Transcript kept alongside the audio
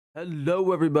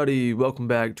Hello everybody, welcome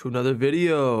back to another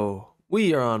video.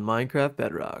 We are on Minecraft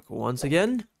Bedrock. Once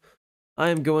again, I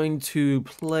am going to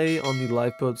play on the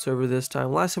LifeBoat server this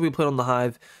time. Last time we played on the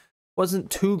Hive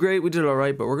wasn't too great, we did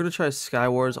alright, but we're going to try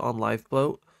Skywars on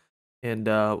LifeBoat. And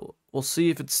we'll see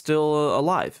if it's still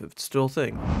alive, if it's still a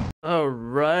thing.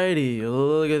 Alrighty,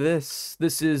 look at this.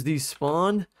 This is the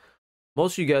spawn.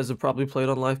 Most of you guys have probably played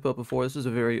on LifeBoat before. This is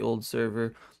a very old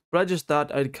server. But I just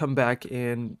thought I'd come back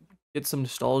and get some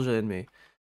nostalgia in me.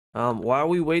 While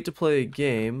we wait to play a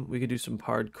game, we could do some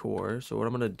hardcore. So what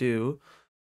I'm gonna do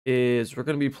is we're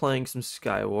gonna be playing some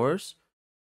Skywars.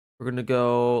 We're gonna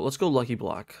go. Let's go Lucky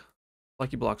Block.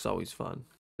 Lucky Block's always fun.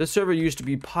 This server used to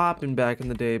be popping back in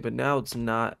the day, but now it's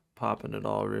not popping at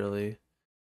all, really.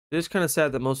 It is kind of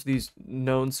sad that most of these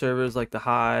known servers like the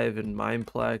Hive and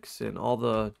Mineplex and all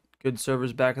the good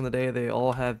servers back in the day, they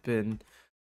all have been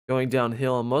going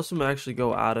downhill, and most of them actually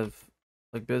go out of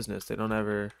business. They don't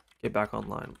ever get back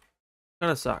online.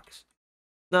 Kind of sucks.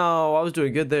 No, I was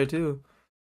doing good there too.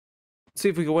 Let's see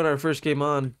if we can win our first game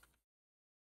on.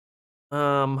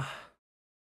 Oh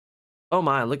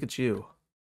my, look at you.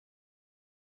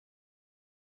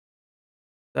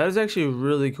 That is actually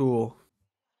really cool.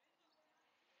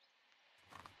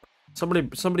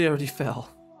 Somebody already fell.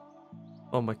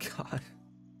 Oh my god.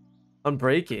 I'm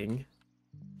breaking.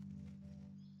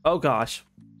 Oh gosh.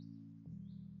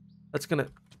 That's gonna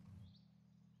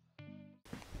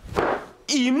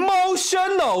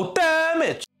emotional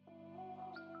damage.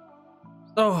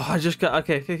 Oh, I just got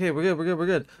okay, we're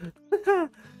good.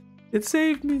 It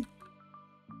saved me.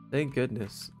 Thank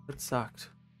goodness. That sucked.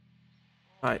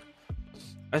 Alright.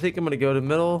 I think I'm gonna go to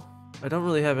middle. I don't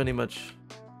really have any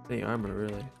armor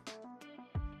really.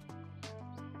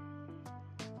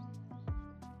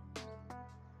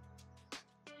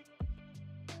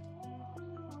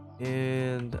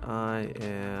 And I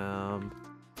am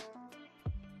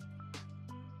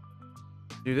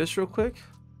do this real quick.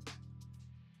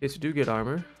 In case you do get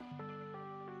armor.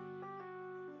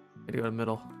 Gotta go to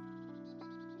middle.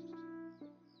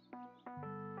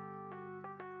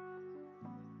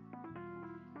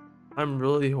 I'm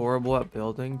really horrible at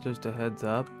building, just a heads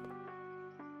up.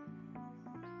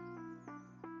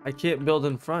 I can't build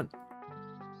in front.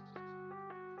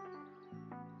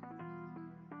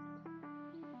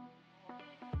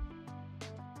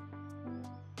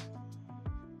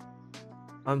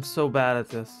 I'm so bad at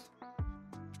this.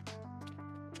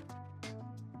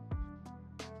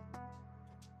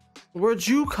 Where'd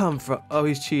you come from? Oh,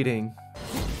 he's cheating.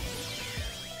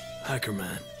 Hacker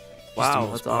man. Wow,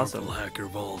 He's that's the most awesome. powerful hacker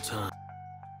of all time.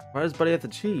 Why does Buddy have to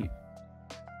cheat?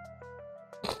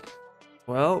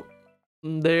 Well,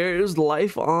 there's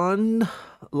life on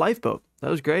LifeBoat.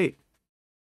 That was great.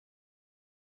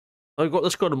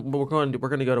 Let's go to. We're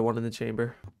gonna go to one in the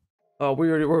chamber. Oh,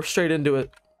 we're straight into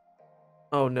it.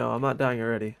 Oh no, I'm not dying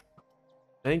already.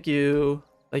 Thank you.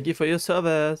 Thank you for your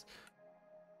service.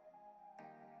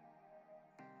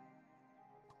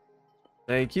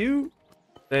 Thank you.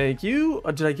 Thank you.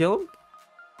 Did I kill him?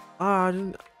 Ah, I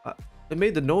didn't. It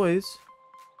made the noise.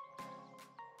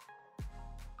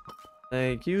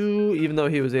 Thank you. Even though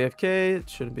he was AFK, it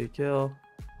shouldn't be a kill.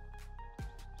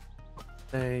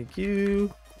 Thank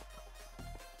you.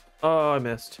 Oh, I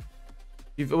missed.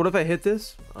 What if I hit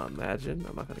this? Imagine.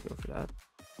 I'm not gonna go for that.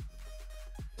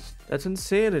 That's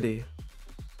insanity.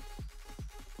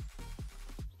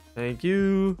 Thank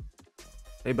you.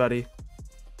 Hey, buddy.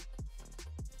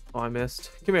 Oh, I missed.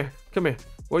 Come here. Come here.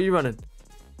 Where are you running?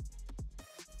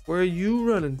 Where are you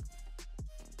running?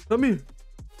 Come here.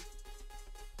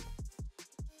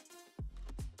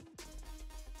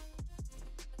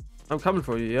 I'm coming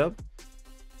for you, yep.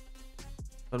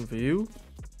 Coming for you.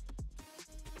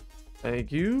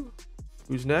 Thank you.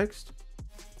 Who's next?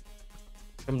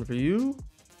 Coming for you.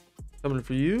 Coming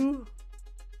for you.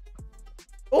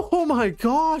 Oh my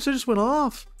gosh, I just went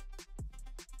off.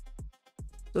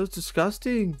 That was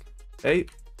disgusting. Hey.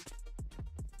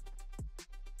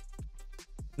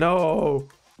 No.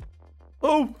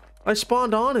 Oh, I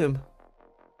spawned on him.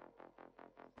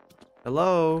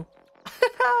 Hello.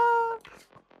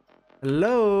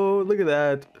 Hello. Look at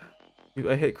that.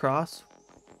 I hit cross.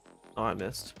 Oh, I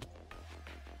missed.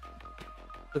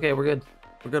 Okay, we're good.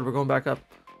 We're good. We're going back up.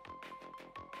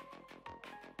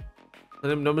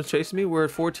 No one's chasing me. We're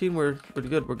at 14. We're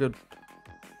good. We're good.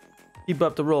 Keep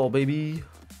up the roll, baby.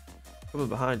 Coming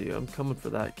behind you. I'm coming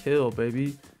for that kill,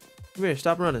 baby. Come here.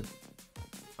 Stop running.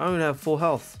 I don't even have full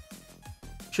health.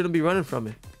 Shouldn't be running from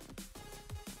me.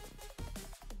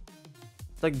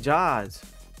 It's like Jaws.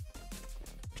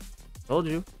 Told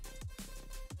you.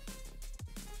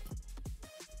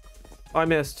 Oh, I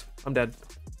missed. I'm dead.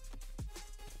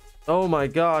 Oh my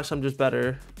gosh, I'm just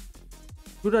better.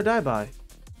 Who did I die by?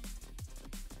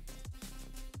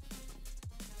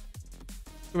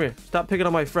 Come here. Stop picking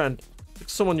on my friend. Pick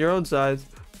someone your own size.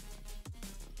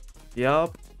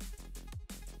 Yup.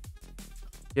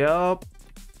 Yup.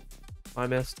 I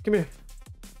missed. Come here.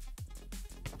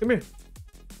 Come here.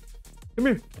 Come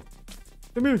here.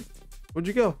 Come here. Where'd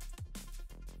you go?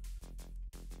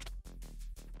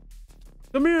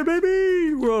 Come here,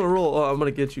 baby. We're on a roll. Oh, I'm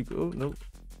gonna get you. Oh, no.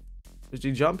 Did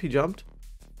he jump? He jumped.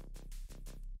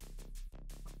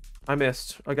 I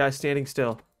missed. A guy standing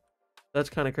still. That's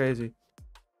kind of crazy.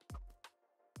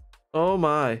 Oh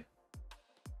my.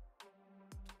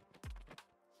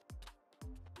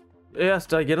 Yes,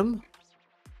 did I get him?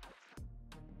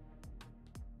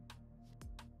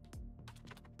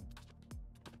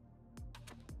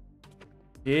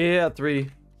 Yeah, 3.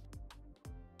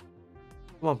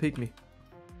 Come on, peek me.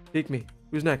 Peek me.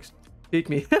 Who's next? Peek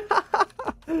me.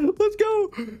 Let's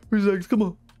go. Who's next? Come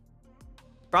on.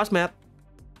 Cross map.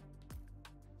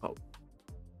 Oh.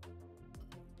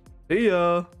 See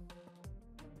ya.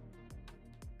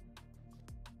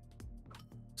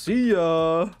 See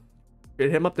ya. Get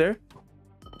him up there.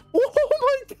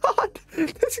 Oh my god.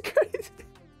 That's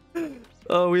crazy.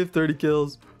 Oh, we have 30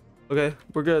 kills. Okay,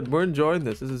 we're good. We're enjoying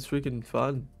this. This is freaking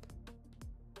fun.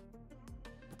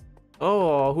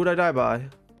 Oh, who'd I die by?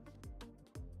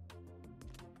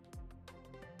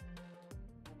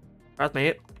 That's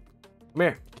mate. Come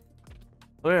here.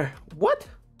 Come here. What?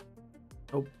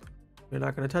 Oh, you're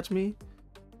not gonna touch me.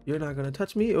 You're not gonna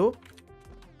touch me. Oh,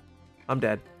 I'm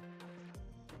dead.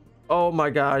 Oh my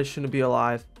god, I shouldn't be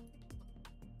alive.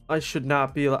 I should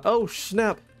not be alive. Oh,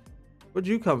 snap. Where'd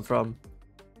you come from?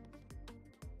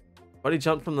 Why'd he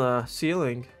jump from the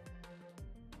ceiling?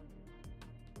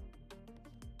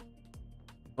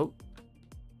 Oh.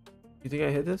 You think I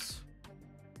hit this?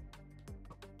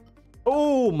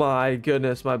 Oh my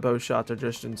goodness, my bow shots are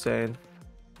just insane.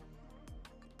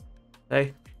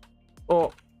 Hey.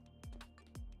 Oh.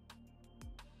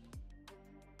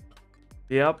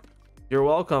 Yep. You're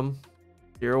welcome.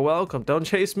 You're welcome. Don't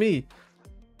chase me.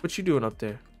 What you doing up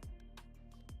there?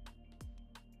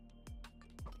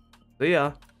 See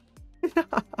ya.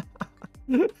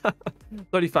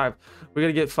 35. We're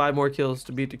gonna get 5 more kills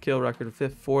to beat the kill record.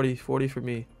 40 for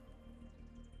me.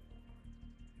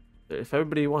 If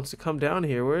everybody wants to come down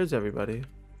here, where is everybody?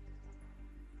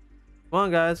 Come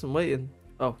on, guys, I'm waiting.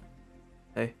 Oh,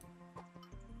 hey.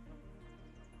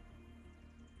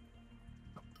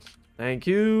 Thank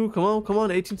you. Come on, come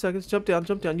on. 18 seconds. Jump down,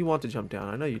 jump down. You want to jump down.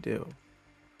 I know you do.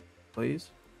 Please.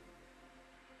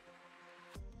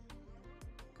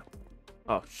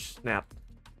 Oh, snap.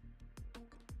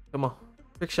 Come on.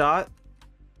 Quick shot.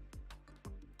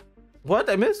 What?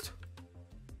 I missed?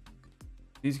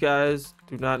 These guys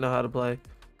do not know how to play.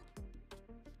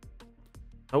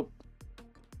 Nope.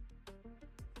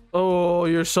 Oh,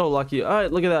 you're so lucky. All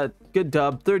right, look at that. Good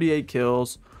dub. 38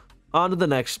 kills. On to the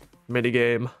next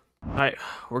minigame. All right,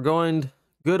 we're going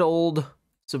good old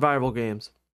survival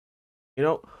games. You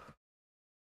know,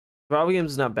 survival games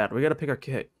is not bad. We got to pick our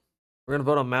kit. We're going to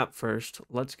vote on map first.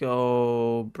 Let's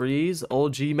go Breeze,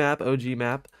 OG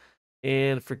map.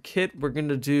 And for kit, we're going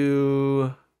to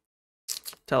do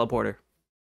teleporter.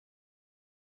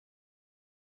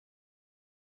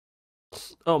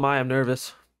 Oh my, I'm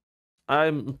nervous.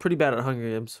 I'm pretty bad at Hunger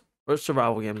Games. Or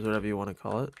survival games, whatever you want to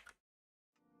call it.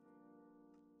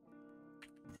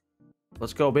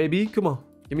 Let's go, baby. Come on.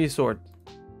 Give me a sword.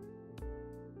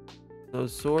 No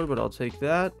sword, but I'll take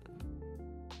that.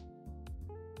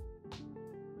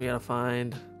 We gotta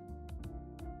find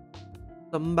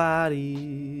somebody.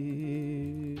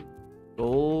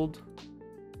 Gold.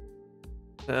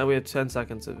 We have 10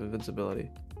 seconds of invincibility.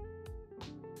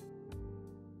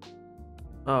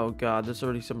 Oh god, there's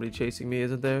already somebody chasing me,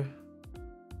 isn't there?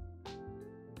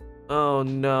 Oh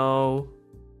no.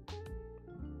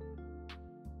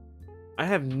 I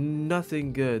have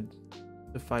nothing good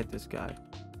to fight this guy.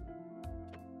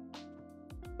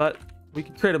 But we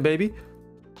can crit him, baby.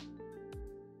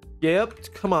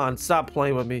 Yep, come on, stop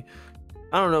playing with me.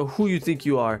 I don't know who you think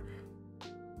you are.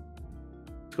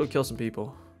 Let's go kill some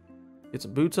people. Get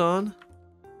some boots on.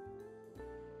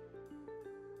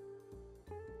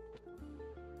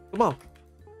 Come on.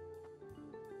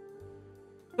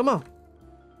 Come on.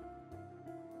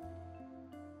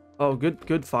 Oh,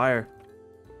 good fire.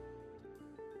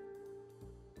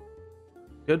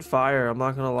 Good fire, I'm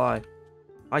not gonna lie.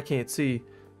 I can't see.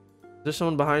 Is there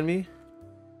someone behind me?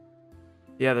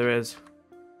 Yeah, there is.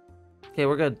 Okay,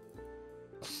 we're good.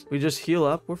 We just heal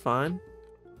up, we're fine.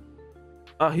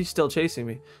 Oh, he's still chasing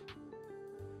me.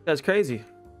 That's crazy.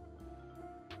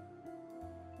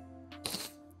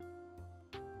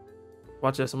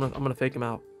 Watch this. I'm gonna fake him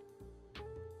out.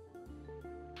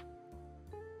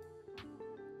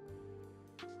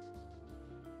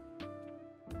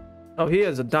 Oh, he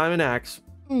has a diamond axe.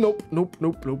 Nope, nope,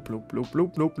 nope, nope, nope, nope,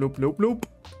 nope, nope, nope, nope, nope.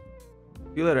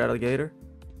 See you later, alligator.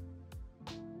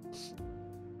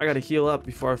 I gotta heal up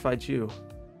before I fight you.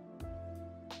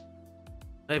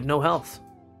 I have no health.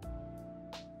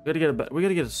 We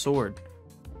gotta get a sword.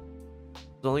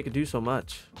 It only could do so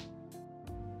much.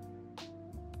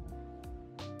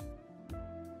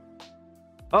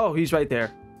 Oh, he's right there.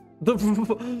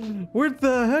 What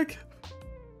the heck?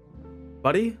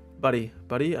 Buddy, buddy,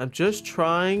 buddy, I'm just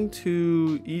trying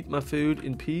to eat my food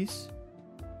in peace.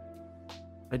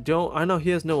 I know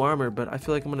he has no armor, but I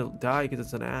feel like I'm gonna die because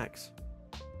it's an axe.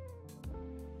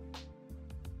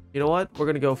 You know what? We're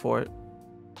gonna go for it.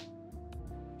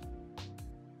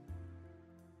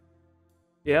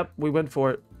 Yep, we went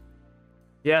for it.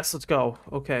 Yes, let's go.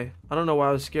 Okay. I don't know why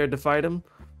I was scared to fight him.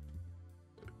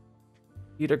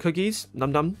 Eat our cookies.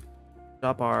 Num num.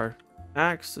 Drop our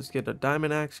axe. Let's get a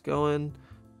diamond axe going.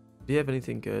 Do you have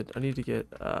anything good? I need to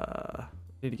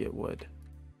get wood.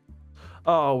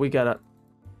 Oh, we got it.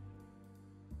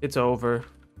 It's over.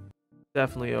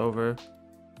 Definitely over.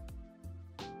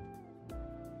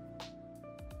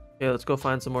 Okay, let's go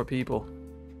find some more people.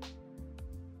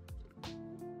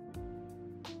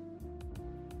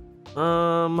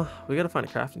 We gotta find a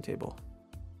crafting table.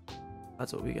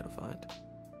 That's what we gotta find.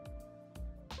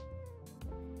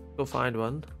 Go find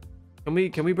one.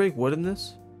 Can we break wood in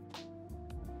this?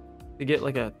 To get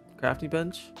like a crafting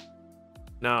bench?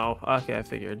 No. Okay, I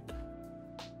figured.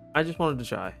 I just wanted to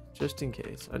try, just in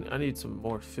case. I need some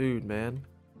more food, man.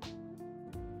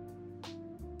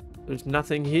 There's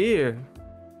nothing here.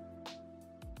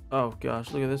 Oh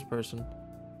gosh, look at this person.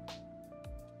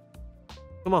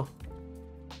 Come on.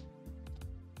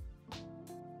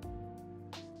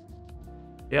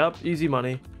 Yep, easy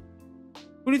money.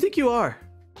 Who do you think you are?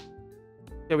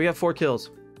 Yeah, we have 4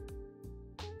 kills.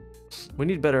 We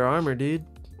need better armor, dude.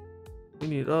 We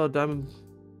need... Oh, diamond.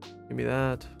 Give me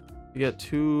that. We get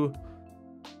 2...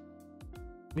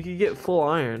 We could get full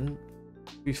iron.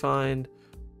 We find...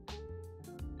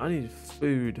 I need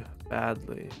food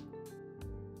badly.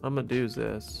 What I'm gonna do is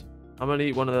this. I'm gonna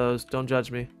eat one of those. Don't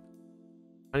judge me.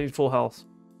 I need full health.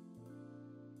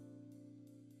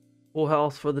 Full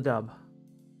health for the dub.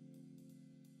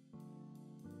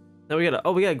 Now we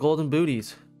got we got golden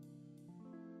booties.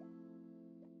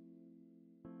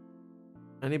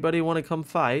 Anybody want to come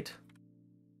fight?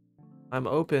 I'm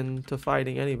open to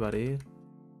fighting anybody.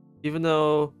 Even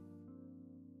though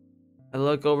I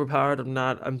look overpowered,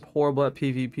 I'm horrible at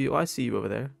PvP. Oh, I see you over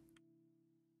there.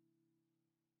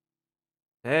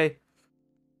 Hey.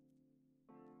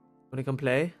 Wanna come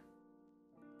play?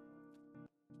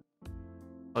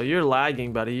 Oh, you're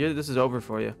lagging, buddy. This is over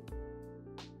for you.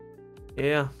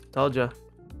 Yeah, told ya.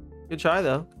 Good try,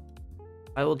 though.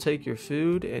 I will take your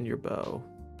food and your bow.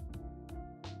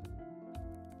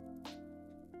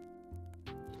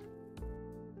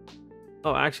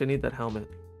 Oh, actually, I need that helmet.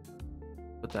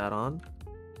 Put that on.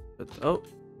 Oh,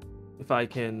 if I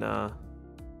can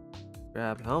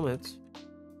grab helmets.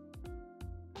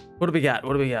 What do we got?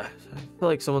 What do we got? I feel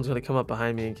like someone's gonna come up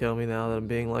behind me and kill me now that I'm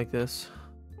being like this.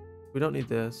 We don't need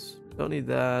this. Don't need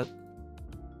that.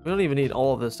 We don't even need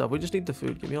all of this stuff. We just need the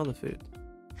food. Give me all the food.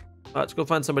 Let's go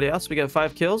find somebody else. We got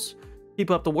 5 kills. Keep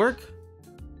up the work.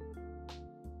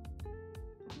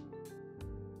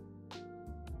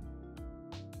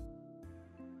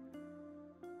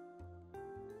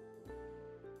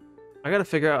 I gotta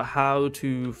figure out how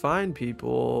to find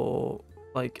people.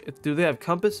 Like, do they have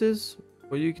compasses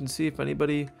where you can see if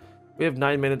anybody... We have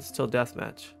 9 minutes till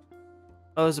deathmatch.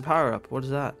 Oh, there's a power-up. What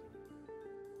is that?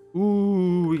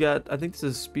 Ooh, we got... I think this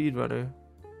is speedrunner.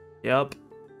 Yep.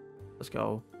 Let's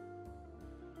go.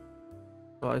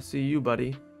 Oh, I see you, buddy.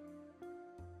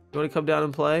 You want to come down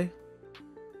and play?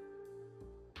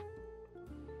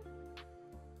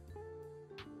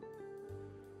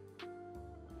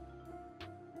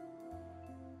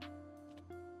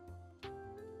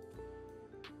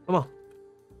 Come on.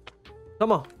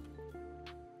 Come on.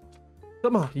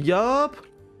 Come on. Yup.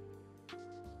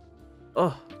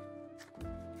 Oh.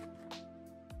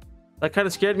 That kind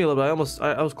of scared me a little bit.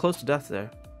 I was close to death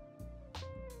there.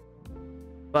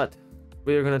 But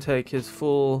we are going to take his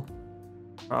full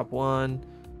prop 1.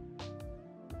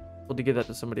 We'll give that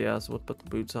to somebody else. We'll put the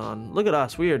boots on. Look at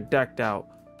us. We are decked out.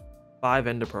 5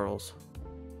 ender pearls.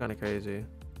 Kind of crazy.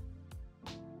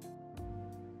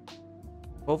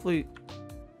 Hopefully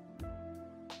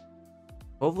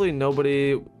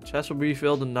nobody... Chest will be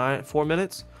refilled in 4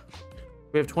 minutes.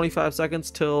 We have 25 seconds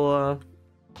till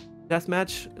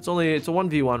Deathmatch? It's a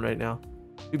 1v1 right now.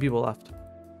 2 people left.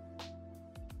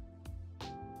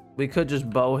 We could just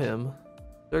bow him.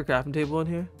 Is there a crafting table in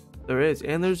here? There is.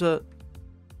 And there's a...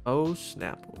 Oh,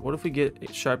 snap. What if we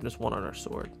get sharpness 1 on our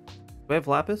sword? Do I have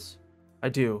lapis? I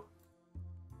do.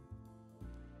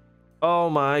 Oh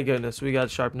my goodness. We got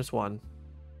sharpness 1.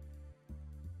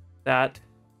 That...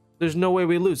 There's no way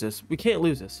we lose this. We can't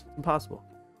lose this. It's impossible.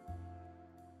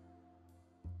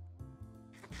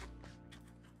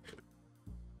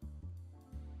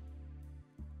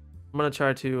 I'm gonna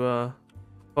try to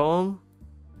bow him.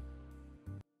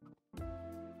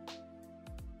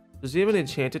 Does he have an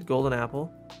enchanted golden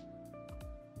apple?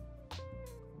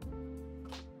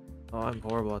 Oh, I'm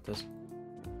horrible at this.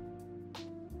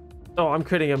 Oh, I'm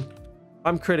critting him.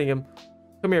 I'm critting him.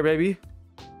 Come here, baby.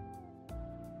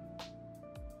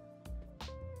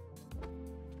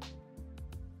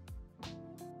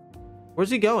 Where's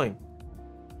he going?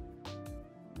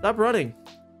 Stop running.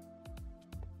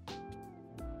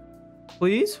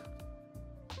 Please?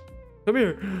 Come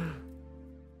here.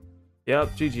 Yep,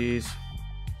 GG's.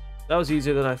 That was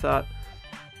easier than I thought.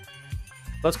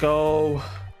 Let's go.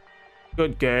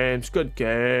 Good games, good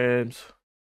games.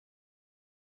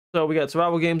 So we got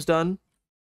survival games done.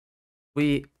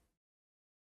 Well,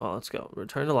 let's go.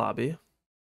 Return to lobby.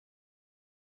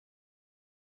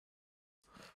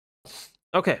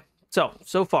 Okay,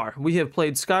 so far we have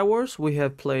played Skywars, we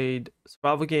have played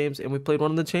survival games, and we played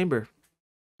one in the chamber.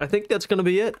 I think that's gonna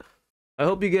be it. I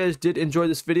hope you guys did enjoy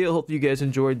this video. Hope you guys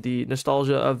enjoyed the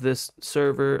nostalgia of this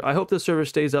server. I hope this server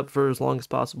stays up for as long as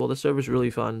possible. This server is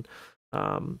really fun.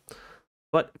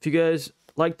 But if you guys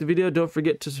liked the video, don't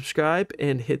forget to subscribe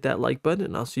and hit that like button,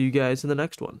 and I'll see you guys in the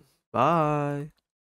next one. Bye.